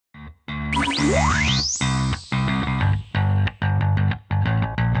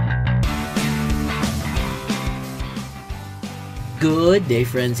Good day,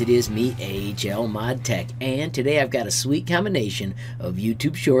 friends. It is me, HLModTech, and today I've got a sweet combination of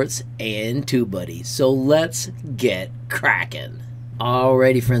YouTube Shorts and TubeBuddy. So let's get cracking.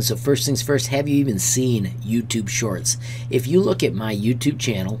 Alrighty, friends, so first things first, have you even seen YouTube Shorts? If you look at my YouTube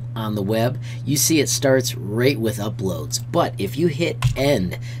channel on the web, you see it starts right with uploads. But if you hit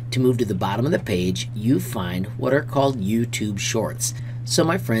end to move to the bottom of the page, you find what are called YouTube Shorts. So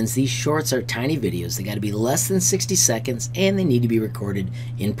my friends, these shorts are tiny videos. They got to be less than 60 seconds and they need to be recorded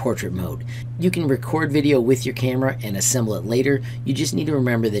in portrait mode. You can record video with your camera and assemble it later. You just need to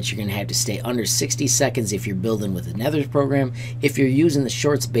remember that you're going to have to stay under 60 seconds if you're building with another program. If you're using the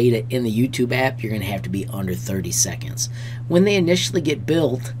Shorts beta in the YouTube app, you're going to have to be under 30 seconds. When they initially get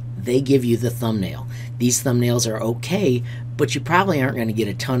built, they give you the thumbnail. These thumbnails are okay, but you probably aren't going to get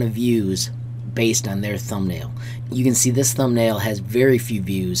a ton of views based on their thumbnail. You can see this thumbnail has very few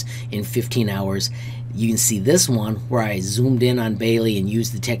views in 15 hours. You can see this one where I zoomed in on Bailey and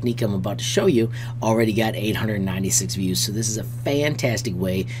used the technique I'm about to show you, already got 896 views. So this is a fantastic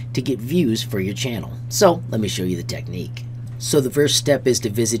way to get views for your channel. So let me show you the technique. So the first step is to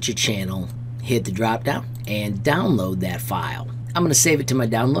visit your channel, hit the drop down and download that file. I'm going to save it to my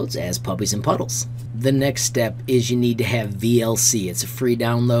downloads as Puppies and Puddles. The next step is you need to have VLC. It's a free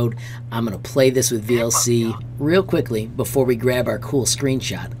download. I'm going to play this with VLC real quickly before we grab our cool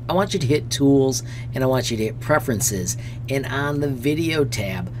screenshot. I want you to hit Tools and I want you to hit Preferences. And on the Video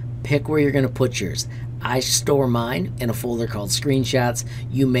tab, pick where you're going to put yours. I store mine in a folder called Screenshots.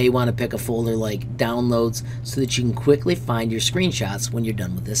 You may want to pick a folder like Downloads so that you can quickly find your screenshots when you're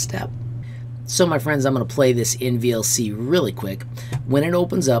done with this step. So my friends, I'm going to play this in VLC really quick. When it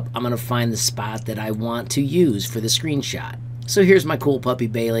opens up, I'm going to find the spot that I want to use for the screenshot. So here's my cool puppy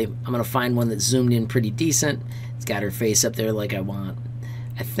Bailey. I'm going to find one that's zoomed in pretty decent. It's got her face up there like I want.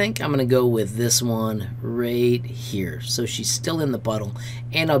 I think I'm going to go with this one right here. So she's still in the puddle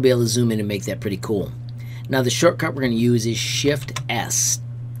and I'll be able to zoom in and make that pretty cool. Now the shortcut we're going to use is Shift S.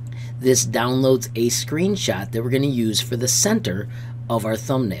 This downloads a screenshot that we're going to use for the center of our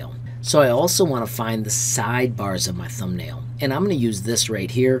thumbnail. So I also want to find the sidebars of my thumbnail, and I'm going to use this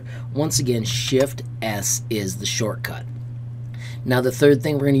right here. Once again, Shift S is the shortcut. Now the third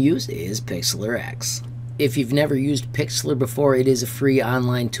thing we're going to use is Pixlr X. If you've never used Pixlr before, it is a free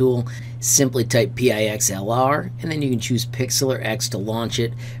online tool. Simply type PIXLR and then you can choose Pixlr X to launch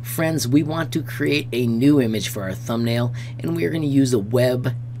it. Friends, we want to create a new image for our thumbnail, and we are going to use a web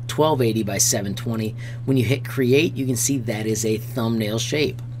 1280 by 720. When you hit create, you can see that is a thumbnail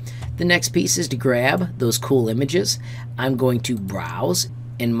shape. The next piece is to grab those cool images. I'm going to browse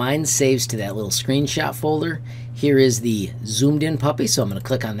and mine saves to that little screenshot folder. Here is the zoomed in puppy, so I'm going to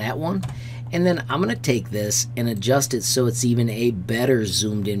click on that one. And then I'm going to take this and adjust it so it's even a better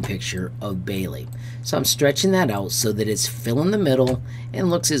zoomed in picture of Bailey. So I'm stretching that out so that it's filling the middle and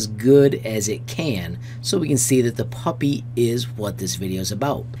looks as good as it can, so we can see that the puppy is what this video is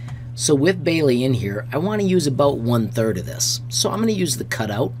about. So with Bailey in here, I want to use about 1/3 of this. So I'm going to use the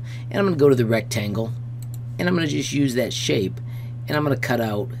cutout and I'm going to go to the rectangle and I'm going to just use that shape and I'm going to cut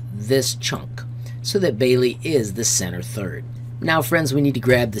out this chunk so that Bailey is the center third. Now friends, we need to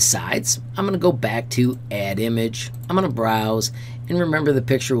grab the sides. I'm going to go back to add image. I'm going to browse, and remember the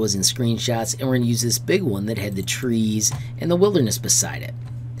picture was in screenshots, and we're going to use this big one that had the trees and the wilderness beside it.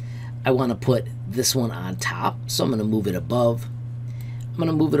 I want to put this one on top, so I'm going to move it above. I'm going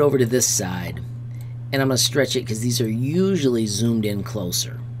to move it over to this side and I'm going to stretch it because these are usually zoomed in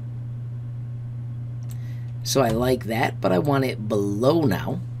closer. So I like that, but I want it below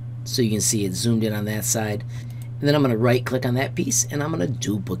now so you can see it zoomed in on that side. And then I'm going to right click on that piece and I'm going to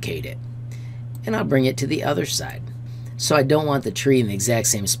duplicate it. And I'll bring it to the other side. So I don't want the tree in the exact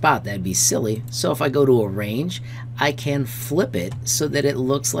same spot. That'd be silly. So if I go to arrange, I can flip it so that it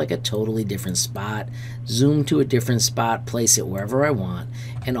looks like a totally different spot. Zoom to a different spot, place it wherever I want,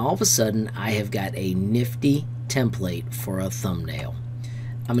 and all of a sudden I have got a nifty template for a thumbnail.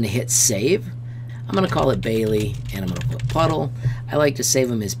 I'm going to hit save. I'm going to call it Bailey and I'm going to put puddle. I like to save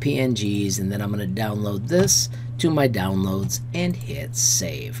them as PNGs, and then I'm going to download this to my downloads and hit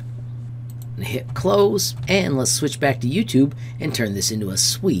save. Hit close, and let's switch back to YouTube and turn this into a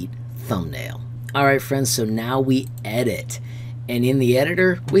sweet thumbnail. Alright friends, so now we edit, and in the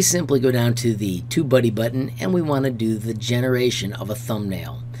editor we simply go down to the TubeBuddy button and we want to do the generation of a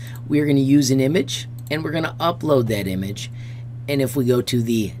thumbnail. We're going to use an image and we're going to upload that image, and if we go to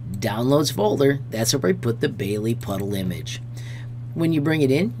the downloads folder, that's where I put the Bailey puddle image. When you bring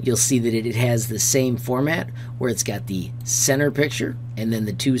it in, you'll see that it has the same format where it's got the center picture and then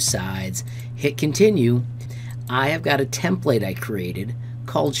the two sides. Hit continue. I have got a template I created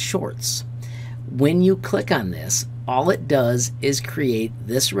called Shorts. When you click on this, all it does is create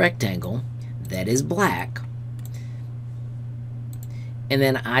this rectangle that is black, and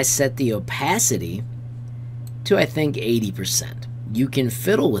then I set the opacity to, I think, 80%. You can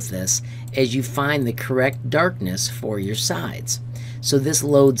fiddle with this as you find the correct darkness for your sides. So this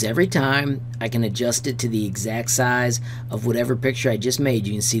loads every time. I can adjust it to the exact size of whatever picture I just made.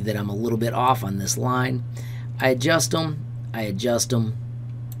 You can see that I'm a little bit off on this line. I adjust them, and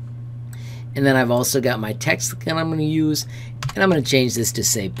then I've also got my text that I'm going to use, and I'm going to change this to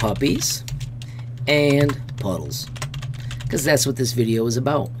say puppies and puddles, because that's what this video is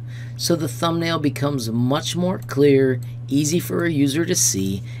about. So the thumbnail becomes much more clear, easy for a user to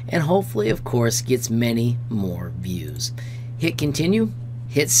see, and hopefully, of course, gets many more views. Hit continue,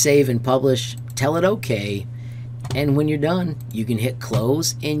 hit save and publish, tell it okay, and when you're done, you can hit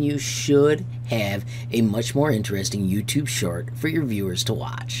close, and you should have a much more interesting YouTube short for your viewers to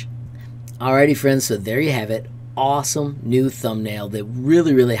watch. Alrighty friends, so there you have it. Awesome new thumbnail that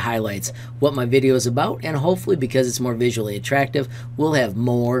really highlights what my video is about, and hopefully, because it's more visually attractive, we'll have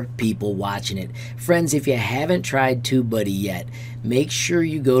more people watching it. Friends, if you haven't tried TubeBuddy yet, make sure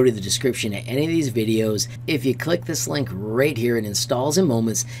you go to the description of any of these videos. If you click this link right here, it installs in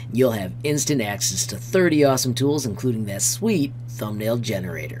moments. You'll have instant access to 30 awesome tools, including that sweet thumbnail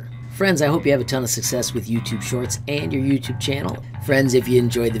generator. Friends, I hope you have a ton of success with YouTube Shorts and your YouTube channel. Friends, if you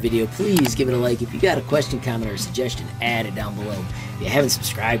enjoyed the video, please give it a like. If you got a question, comment, or suggestion, add it down below. If you haven't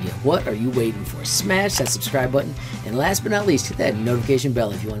subscribed yet, what are you waiting for? Smash that subscribe button. And last but not least, hit that notification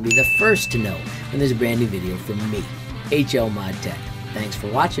bell if you want to be the first to know when there's a brand new video from me, HLModTech. Thanks for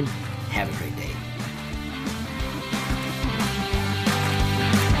watching. Have a great day.